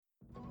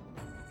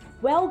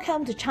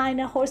Welcome to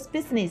China Horse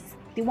Business,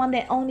 the one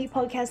and only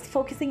podcast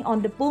focusing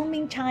on the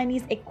booming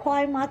Chinese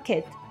equine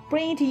market,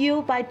 bringing to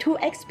you by two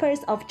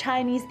experts of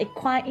Chinese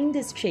equine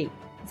industry,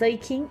 Zoe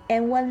King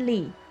and Wen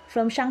Li,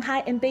 from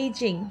Shanghai and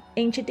Beijing,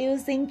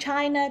 introducing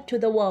China to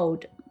the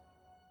world.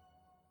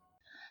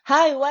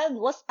 Hi Wen,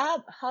 what's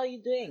up? How are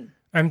you doing?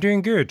 I'm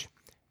doing good.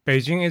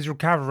 Beijing is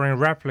recovering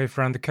rapidly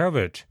from the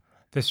COVID.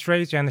 The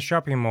streets and the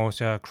shopping malls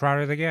are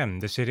crowded again.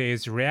 The city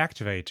is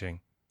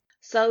reactivating.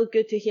 So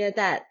good to hear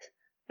that.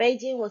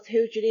 Beijing was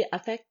hugely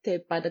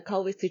affected by the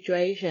COVID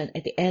situation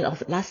at the end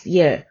of last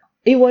year.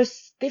 It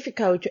was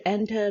difficult to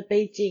enter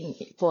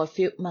Beijing for a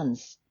few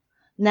months.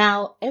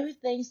 Now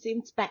everything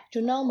seems back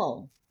to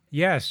normal.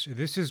 Yes,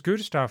 this is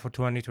good stuff for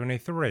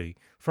 2023.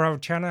 For our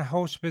China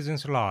Horse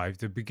Business Live,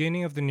 the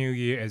beginning of the new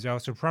year is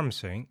also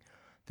promising.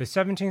 The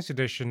 17th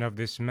edition of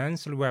this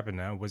monthly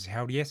webinar was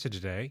held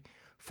yesterday.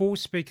 4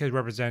 speakers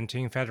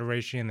representing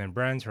federations and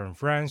brands from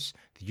France,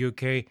 the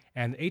UK,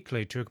 and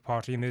Italy took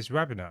part in this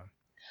webinar.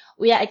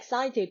 We are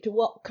excited to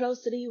work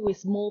closely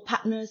with more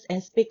partners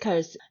and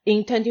speakers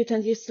in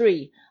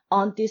 2023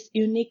 on this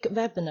unique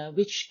webinar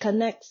which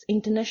connects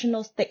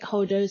international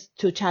stakeholders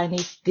to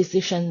Chinese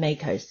decision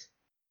makers.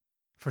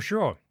 For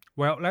sure.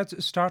 Well,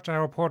 let's start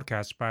our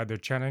podcast by the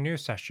China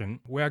News session.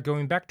 We are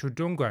going back to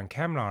Dongguan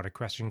Camelot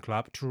Equestrian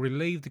Club to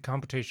relive the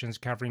competitions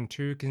covering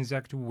 2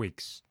 consecutive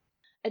weeks.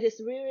 It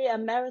is really a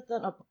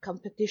marathon of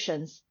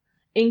competitions.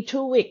 In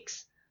 2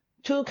 weeks,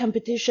 2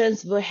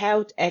 competitions were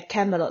held at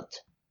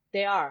Camelot.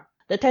 They are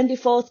the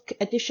 24th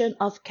edition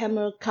of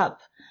Camelot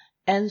Cup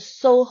and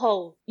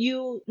Soho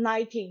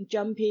U19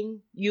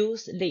 Jumping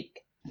Youth League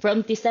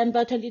from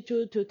December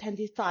 22 to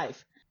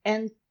 25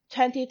 and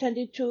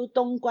 2022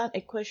 Dongguan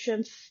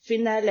Equestrian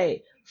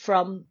Finale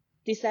from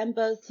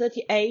December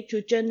 38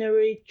 to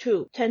January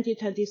 2,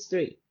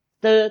 2023.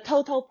 The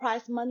total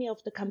prize money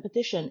of the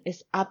competition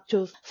is up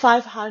to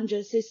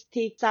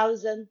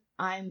 560,000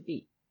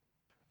 RMB.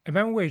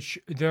 Among which,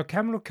 the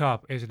Camelot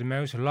Cup is the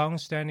most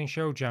long-standing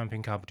show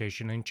jumping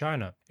competition in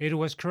China. It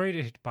was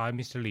created by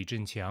Mr. Li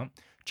Zhenqiang,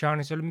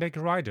 Chinese Olympic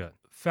rider,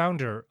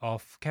 founder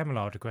of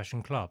Camelot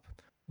Equestrian Club.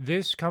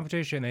 This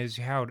competition is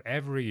held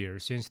every year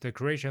since the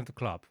creation of the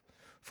club.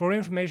 For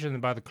information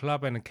about the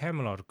club and the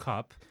Camelot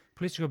Cup,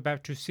 please go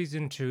back to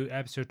Season 2,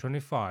 Episode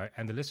 25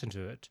 and listen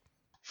to it.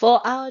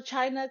 For our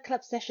China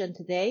Club session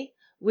today,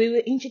 we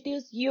will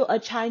introduce you a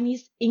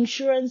Chinese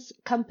insurance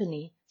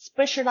company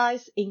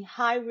specialized in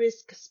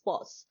high-risk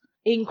sports,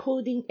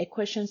 including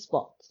equestrian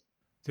sports.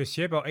 The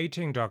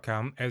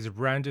Xiebao18.com is a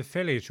brand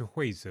affiliate to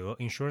Huize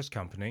Insurance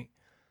Company.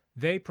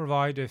 They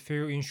provide a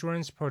few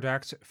insurance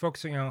products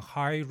focusing on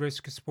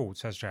high-risk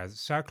sports such as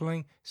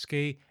cycling,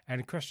 ski, and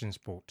equestrian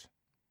sport.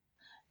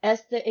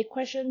 As the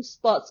equestrian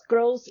sports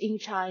grows in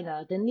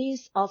China, the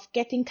needs of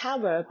getting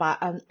covered by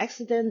an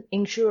accident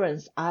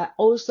insurance are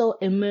also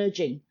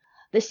emerging.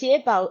 The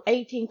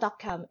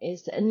Xiebao18.com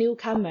is a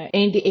newcomer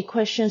in the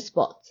equestrian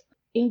sport.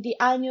 In the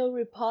annual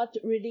report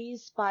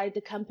released by the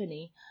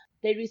company,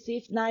 they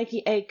received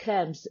 98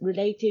 claims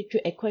related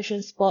to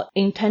equestrian sport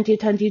in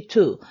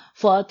 2022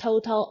 for a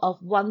total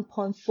of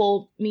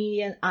 1.4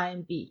 million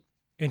RMB.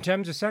 In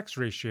terms of sex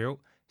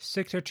ratio,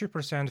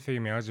 62%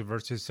 females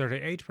versus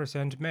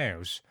 38%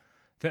 males.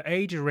 The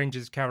age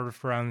ranges covered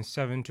from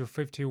 7 to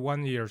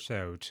 51 years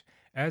old.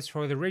 As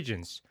for the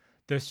regions,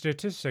 the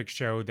statistics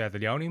show that the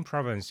Liaoning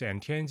Province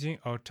and Tianjin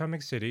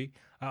Autonomic City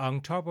are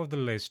on top of the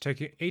list,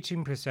 taking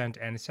 18%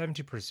 and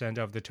 70%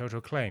 of the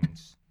total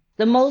claims.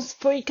 The most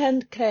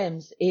frequent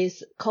claims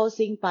is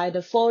caused by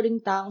the falling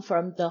down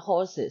from the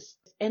horses,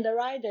 and the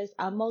riders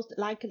are most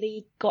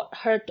likely got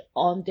hurt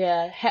on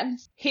their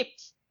hands,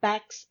 hips,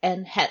 backs,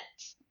 and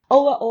heads.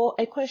 Overall,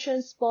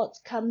 equestrian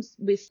sports comes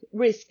with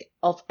risk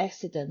of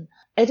accident.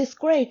 It is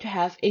great to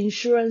have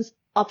insurance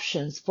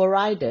options for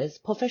riders,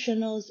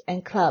 professionals,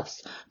 and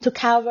clubs to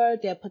cover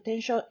their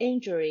potential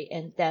injury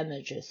and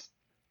damages.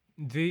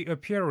 The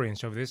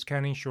appearance of this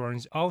kind of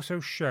insurance also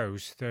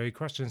shows the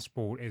equestrian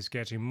sport is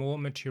getting more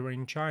mature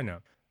in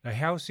China. A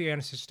healthy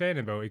and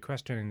sustainable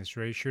equestrian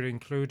industry should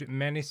include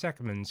many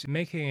segments,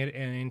 making it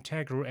an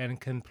integral and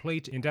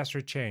complete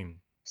industry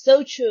chain.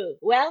 So true.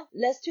 Well,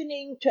 let's tune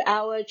in to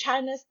our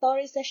China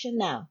Story session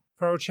now.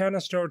 For our China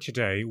Story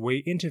today, we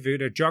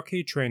interviewed a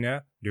jockey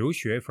trainer, Liu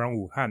Xue from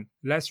Wuhan.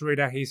 Let's read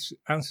out his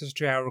answers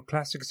to our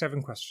classic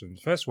 7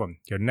 questions. First one,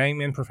 your name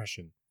and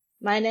profession.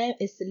 My name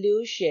is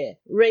Liu Xue,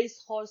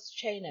 racehorse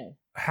trainer.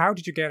 How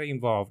did you get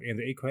involved in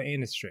the equine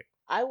industry?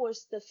 I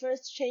was the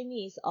first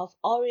trainee of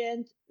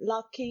Orient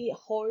Lucky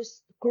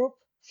Horse Group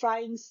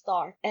Flying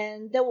Star,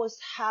 and that was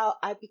how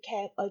I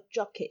became a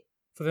jockey.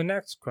 For the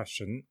next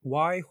question,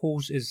 why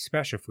horse is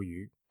special for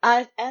you?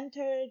 I've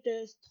entered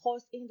the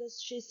horse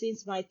industry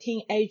since my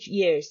teenage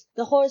years.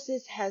 The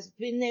horses has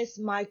witnessed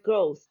my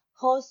growth.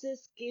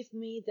 Horses give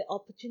me the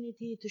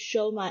opportunity to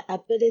show my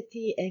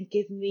ability and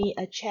give me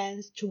a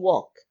chance to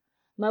walk.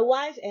 My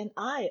wife and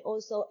I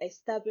also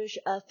established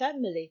a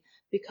family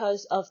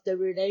because of the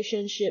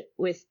relationship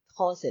with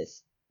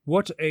horses.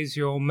 What is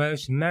your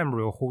most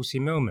memorable horsey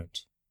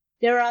moment?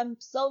 There are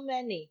so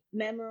many.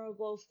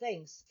 memorable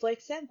things. For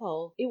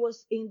example, it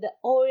was in the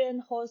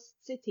Orient Horse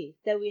City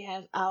that we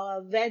have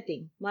our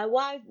wedding. My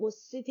wife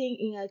was sitting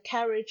in a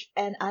carriage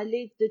and I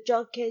led the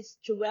jockeys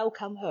to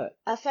welcome her.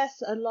 I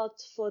fasted a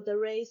lot for the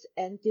race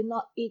and did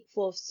not eat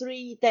for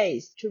 3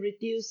 days to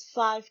reduce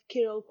 5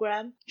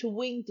 kilograms to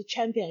win the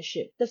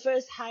championship. The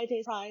first highest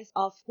prize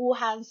of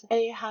Wuhan's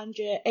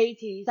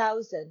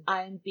 880,000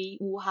 RMB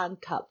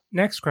Wuhan Cup.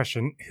 Next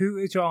question, who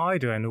is your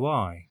idol and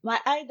why? My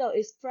idol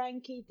is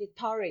Frankie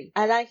Dettori.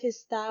 I like his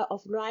style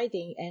of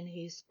riding and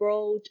he's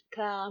broad,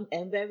 calm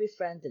and very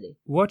friendly.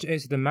 What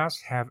is the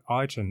must-have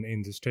item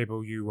in the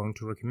stable you want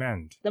to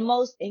recommend? The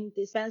most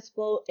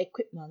indispensable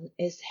equipment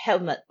is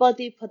helmet,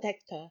 body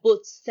protector,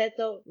 boots,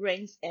 saddle,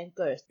 reins and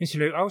girths. Mr.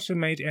 Liu also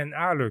made an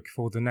outlook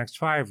for the next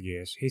 5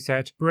 years. He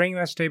said, bring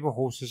my stable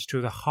horses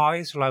to the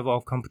highest level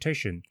of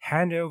competition,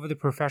 hand over the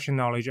professional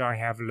knowledge I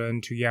have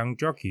learned to young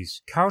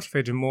jockeys,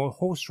 cultivate more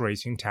horse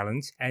racing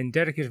talents, and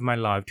dedicate my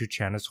life to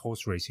China's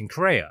horse racing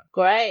career.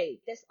 Great!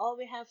 That's all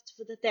we have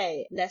for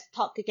today. Let's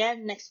talk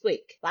again next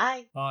week.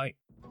 Bye! Bye.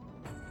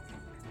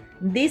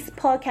 This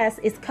podcast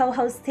is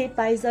co-hosted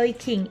by Zoe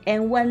King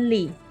and Wen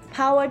Li,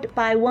 powered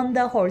by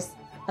Wonder Horse,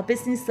 a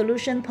business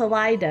solution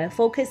provider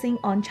focusing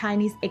on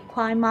Chinese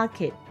equine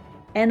market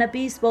and a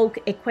bespoke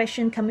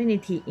equestrian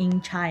community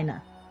in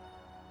China.